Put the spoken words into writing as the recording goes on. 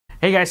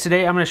Hey guys,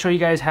 today I'm going to show you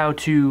guys how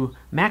to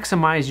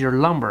maximize your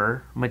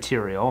lumber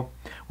material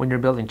when you're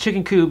building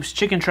chicken coops,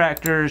 chicken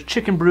tractors,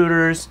 chicken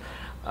brooders,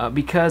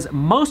 because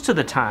most of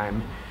the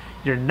time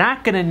you're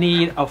not going to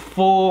need a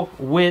full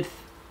width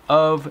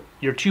of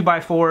your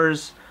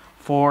 2x4s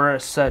for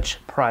such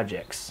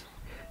projects.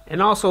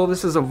 And also,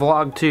 this is a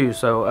vlog too,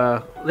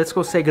 so let's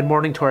go say good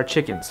morning to our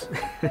chickens.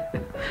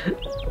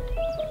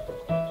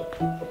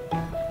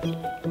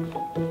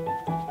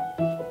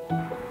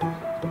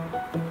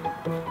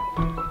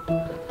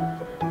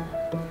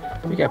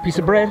 You got a piece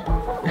of bread?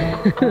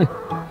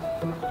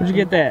 Where'd you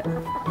get that?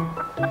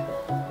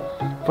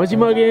 Fuzzy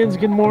Muggins,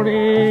 good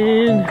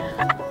morning.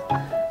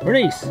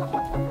 Bernice.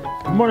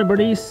 Good morning,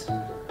 Bernice.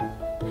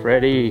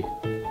 Freddie,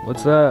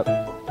 what's up?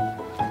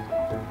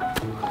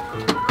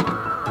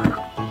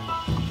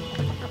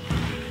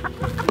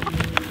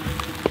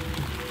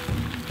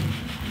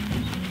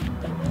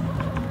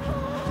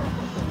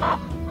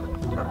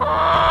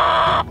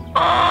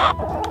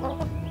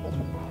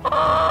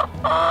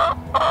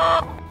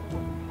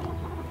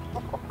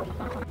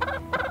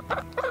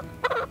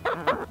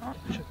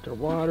 Check their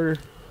water.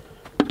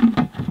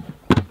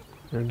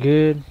 They're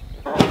good.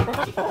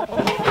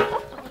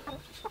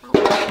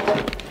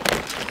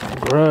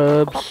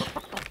 Grubs.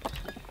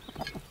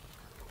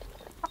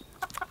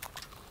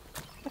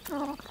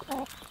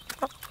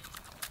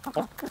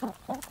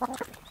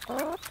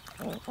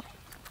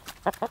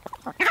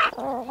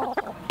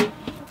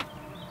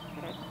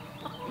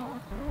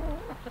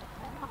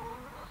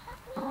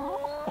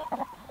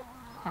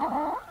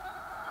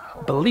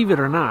 Believe it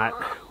or not,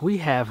 we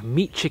have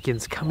meat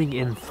chickens coming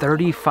in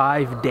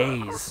 35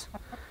 days.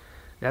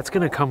 That's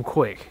gonna come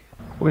quick.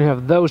 We're gonna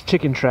have those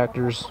chicken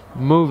tractors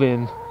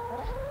moving,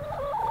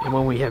 and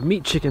when we have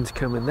meat chickens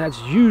coming,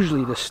 that's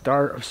usually the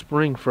start of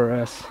spring for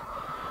us,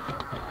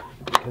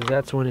 because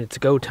that's when it's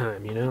go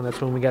time, you know?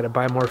 That's when we gotta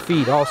buy more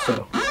feed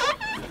also.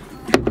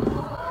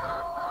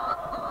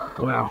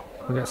 Wow,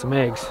 we got some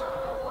eggs.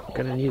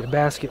 Gonna need a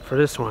basket for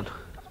this one.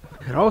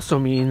 It also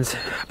means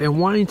I've been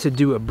wanting to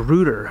do a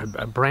brooder,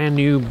 a brand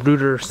new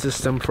brooder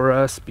system for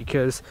us,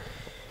 because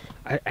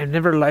I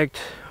never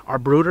liked our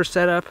brooder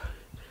setup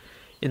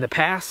in the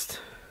past,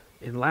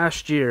 and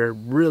last year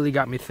really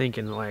got me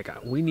thinking, like,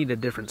 we need a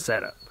different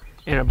setup.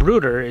 And a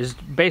brooder is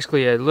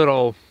basically a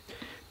little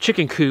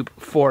chicken coop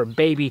for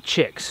baby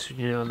chicks.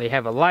 You know, they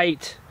have a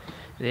light,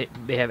 they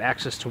have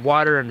access to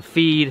water and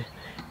feed,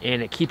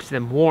 and it keeps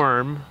them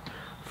warm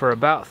for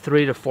about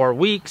 3 to 4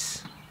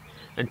 weeks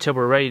until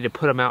we're ready to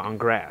put them out on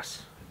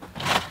grass.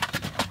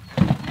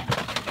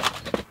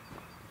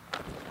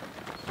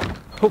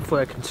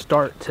 Hopefully I can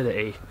start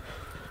today,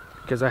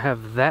 because I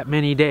have that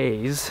many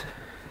days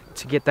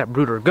to get that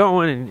brooder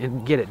going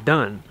and get it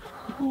done.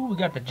 Ooh, we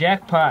got the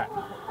jackpot.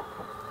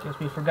 Guess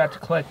we forgot to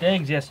collect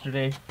eggs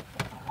yesterday.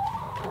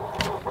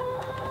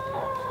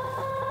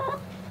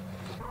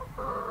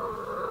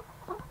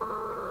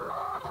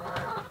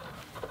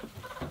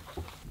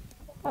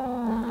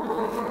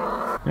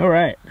 All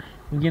right,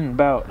 we're getting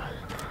about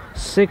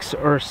 6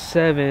 or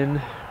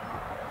 7.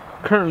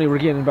 Currently we're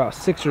getting about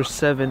 6 or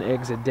 7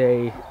 eggs a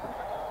day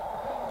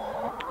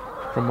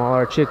from all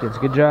our chickens.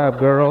 Good job,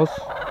 girls.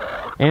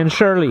 And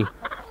Shirley.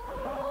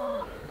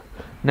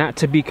 Not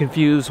to be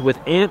confused with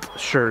Aunt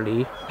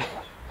Shirley,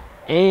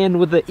 and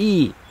with the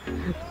E.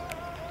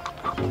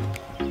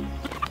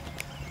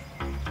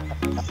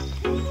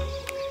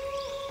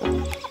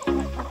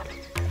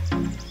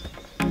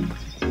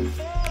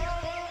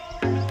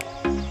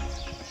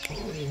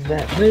 Leave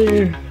that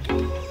there.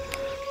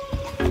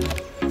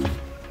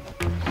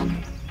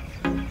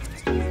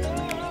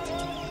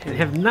 I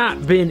have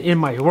not been in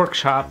my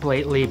workshop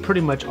lately,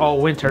 pretty much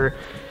all winter.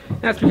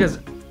 That's because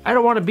I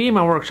don't want to be in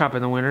my workshop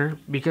in the winter,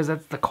 because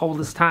that's the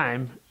coldest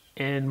time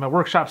and my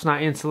workshop's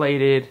not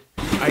insulated.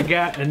 I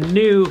got a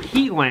new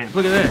heat lamp.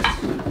 Look at this.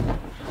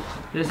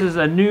 This is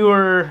a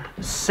newer,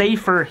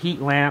 safer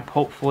heat lamp,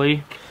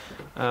 hopefully,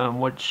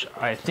 which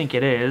I think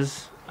it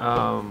is.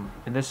 And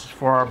this is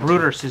for our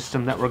brooder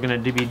system that we're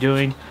going to be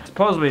doing.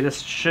 Supposedly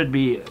this should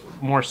be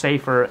more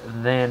safer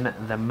than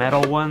the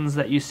metal ones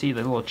that you see,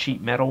 the little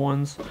cheap metal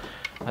ones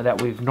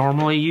that we've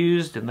normally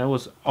used, and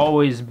those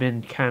always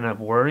been kind of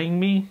worrying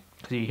me,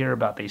 because you hear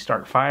about they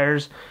start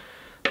fires.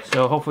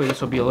 So hopefully this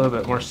will be a little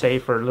bit more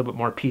safer, a little bit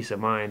more peace of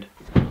mind.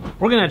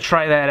 We're gonna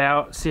try that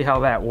out, see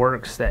how that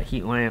works, that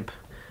heat lamp,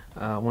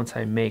 once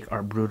I make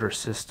our brooder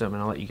system,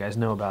 and I'll let you guys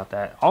know about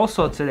that.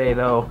 Also today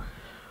though,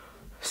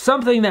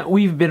 something that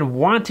we've been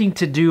wanting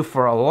to do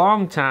for a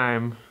long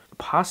time,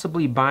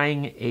 possibly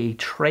buying a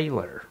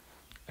trailer,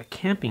 a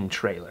camping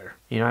trailer.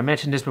 You know, I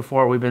mentioned this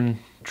before, we've been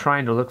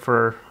trying to look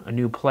for a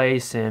new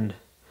place, and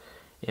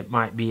it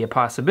might be a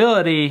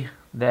possibility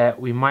that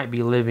we might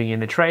be living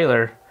in a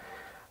trailer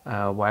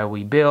while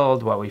we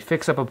build, while we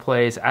fix up a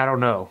place. I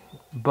don't know,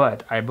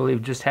 but I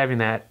believe just having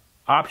that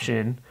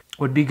option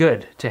would be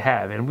good to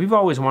have. And we've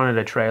always wanted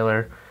a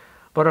trailer,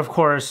 but of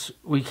course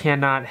we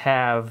cannot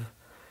have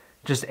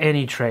just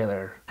any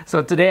trailer.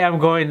 So today I'm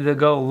going to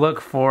go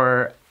look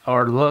for,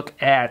 or look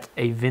at,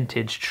 a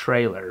vintage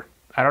trailer.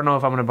 I don't know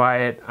if I'm gonna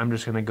buy it. I'm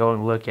just gonna go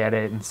and look at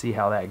it and see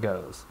how that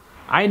goes.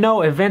 I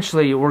know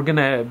eventually we're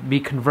gonna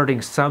be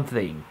converting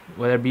something,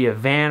 whether it be a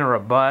van or a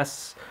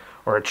bus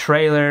or a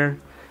trailer,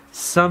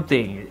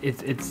 something.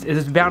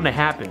 It's bound to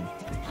happen.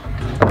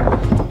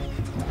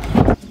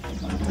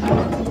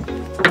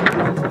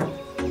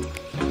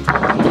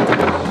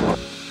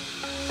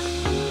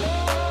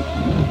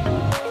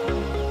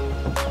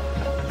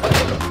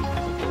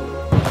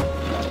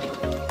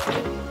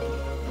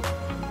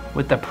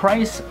 With the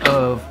price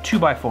of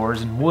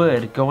 2x4s and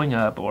wood going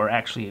up, or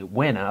actually it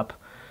went up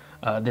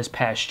this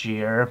past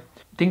year,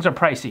 things are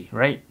pricey,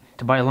 right,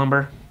 to buy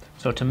lumber.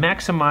 So to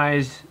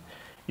maximize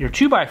your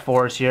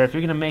 2x4s here, if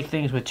you're gonna make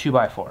things with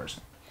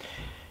 2x4s,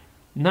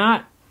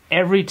 not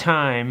every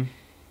time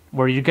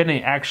where you're gonna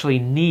actually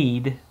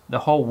need the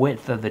whole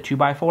width of the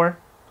 2x4.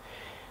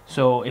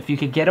 So if you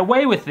could get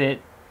away with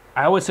it,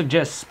 I would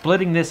suggest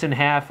splitting this in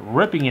half,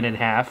 ripping it in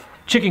half.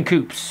 Chicken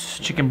coops,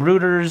 chicken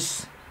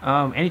brooders,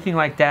 anything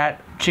like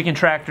that, chicken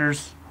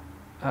tractors,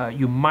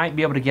 you might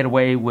be able to get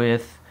away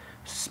with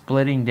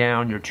splitting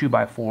down your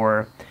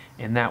 2x4,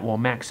 and that will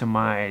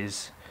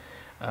maximize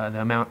the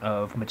amount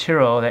of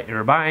material that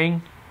you're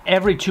buying.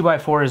 Every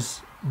 2x4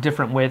 is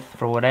different width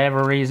for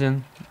whatever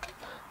reason.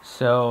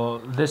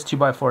 So this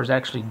 2x4 is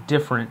actually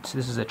different.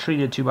 This is a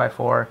treated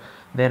 2x4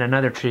 than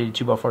another treated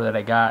 2x4 that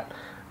I got.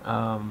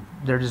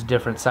 They're just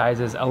different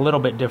sizes, a little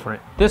bit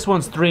different. This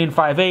one's 3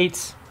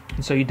 5/8.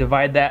 And so you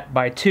divide that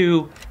by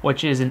 2,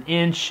 which is 1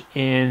 inch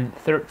and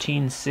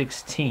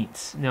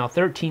 13/16. Now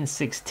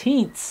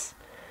 13/16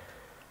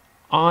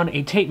 on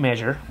a tape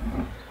measure,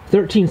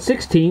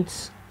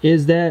 13/16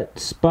 is that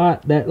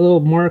spot, that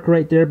little mark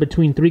right there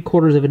between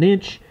 3/4 of an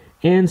inch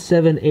and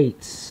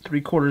 7/8.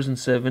 3/4 and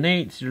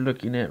 7/8, you're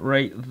looking at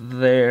right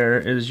there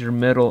is your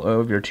middle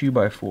of your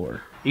 2x4.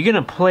 You're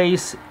gonna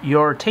place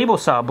your table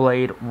saw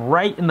blade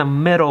right in the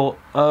middle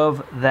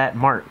of that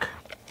mark.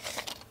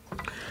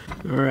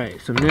 All right,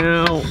 so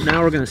now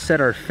we're gonna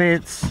set our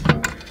fence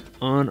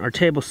on our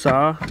table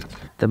saw.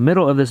 The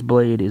middle of this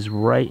blade is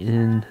right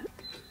in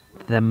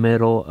the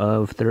middle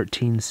of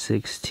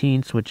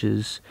 13/16, which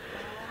is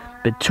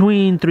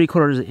between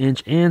 3/4 of an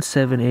inch and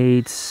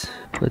 7/8.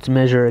 Let's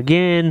measure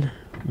again.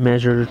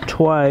 Measure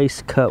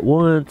twice, cut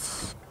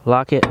once,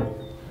 lock it.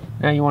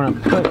 Now you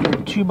want to put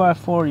your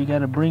 2x4, you got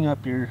to bring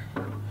up your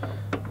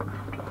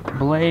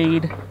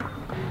blade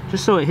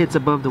just so it hits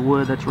above the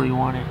wood. That's where you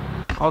want it.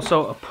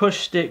 Also a push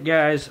stick,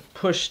 guys,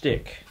 push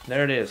stick.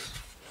 There it is.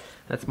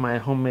 That's my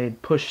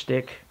homemade push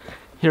stick.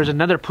 Here's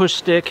another push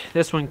stick.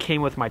 This one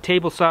came with my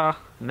table saw,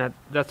 and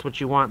that's what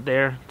you want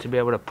there to be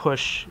able to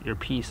push your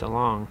piece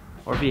along.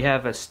 Or if you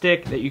have a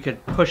stick that you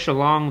could push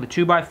along the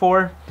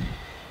 2x4,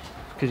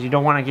 because you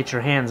don't want to get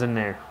your hands in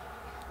there.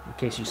 In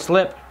case you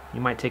slip,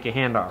 you might take a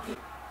hand off. You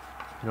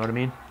know what I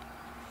mean?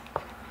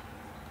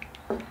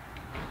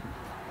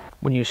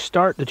 When you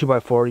start the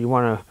 2x4, you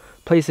want to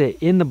place it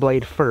in the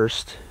blade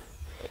first.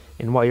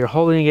 And while you're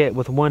holding it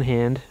with one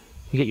hand,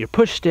 you get your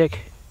push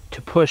stick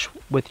to push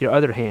with your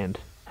other hand.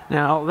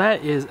 Now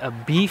that is a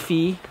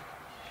beefy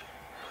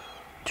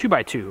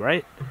 2x2,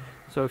 right?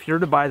 So if you're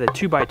to buy the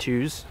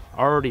 2x2s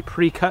already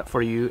pre-cut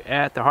for you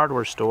at the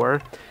hardware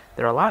store,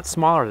 they're a lot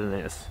smaller than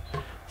this.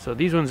 So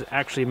these ones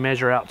actually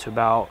measure out to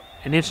about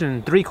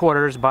 1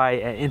 3/4 by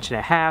 1.5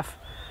 inches.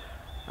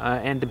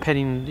 And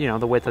depending, you know,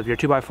 the width of your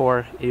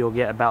 2x4, you'll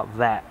get about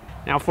that.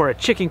 Now for a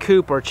chicken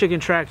coop or a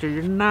chicken tractor,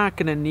 you're not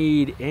gonna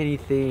need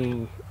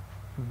anything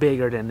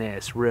bigger than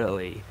this,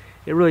 really.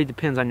 It really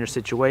depends on your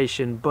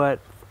situation, but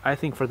I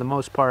think for the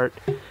most part,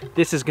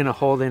 this is gonna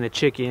hold in a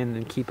chicken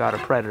and keep out a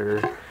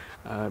predator,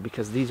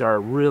 because these are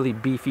really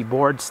beefy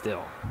boards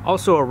still.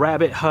 Also a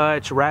rabbit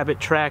hutch, rabbit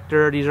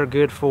tractor, these are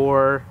good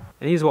for,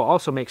 and these will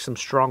also make some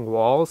strong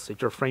walls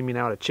if you're framing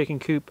out a chicken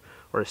coop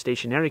or a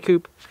stationary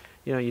coop.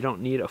 You know, you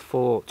don't need a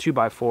full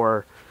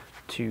 2x4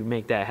 to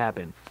make that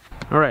happen.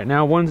 All right,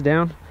 now one's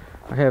down.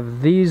 I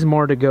have these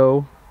more to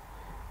go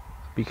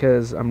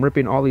because I'm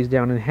ripping all these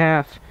down in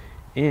half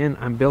and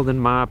I'm building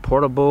my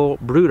portable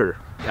brooder.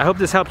 I hope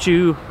this helped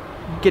you,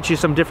 get you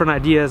some different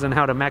ideas on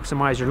how to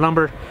maximize your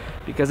lumber,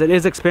 because it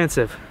is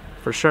expensive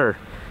for sure.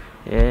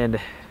 And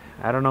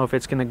I don't know if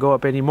it's gonna go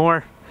up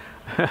anymore,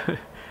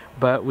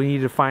 but we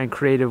need to find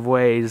creative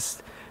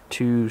ways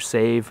to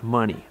save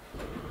money.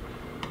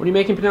 What are you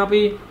making,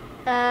 Penelope?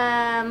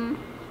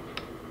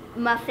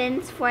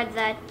 Muffins for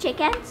the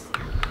chickens.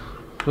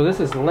 So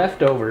this is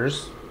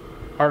leftovers.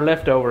 Our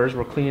leftovers,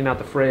 we're cleaning out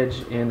the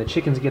fridge and the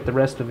chickens get the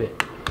rest of it.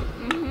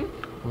 Mm-hmm.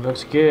 Well,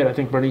 looks good. I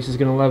think Bernice is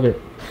gonna love it.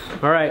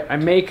 All right, I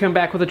may come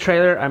back with a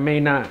trailer, I may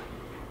not.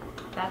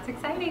 That's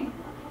exciting.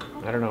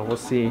 I don't know, we'll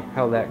see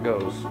how that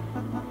goes.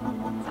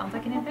 Sounds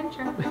like an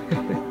adventure.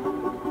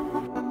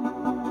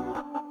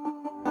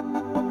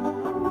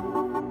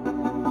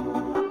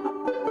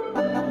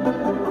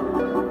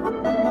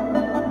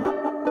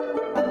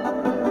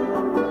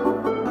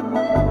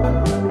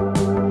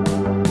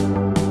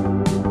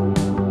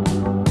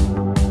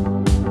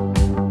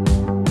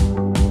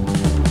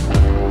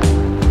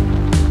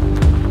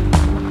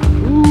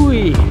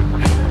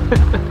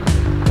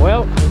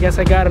 guess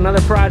I got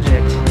another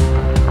project.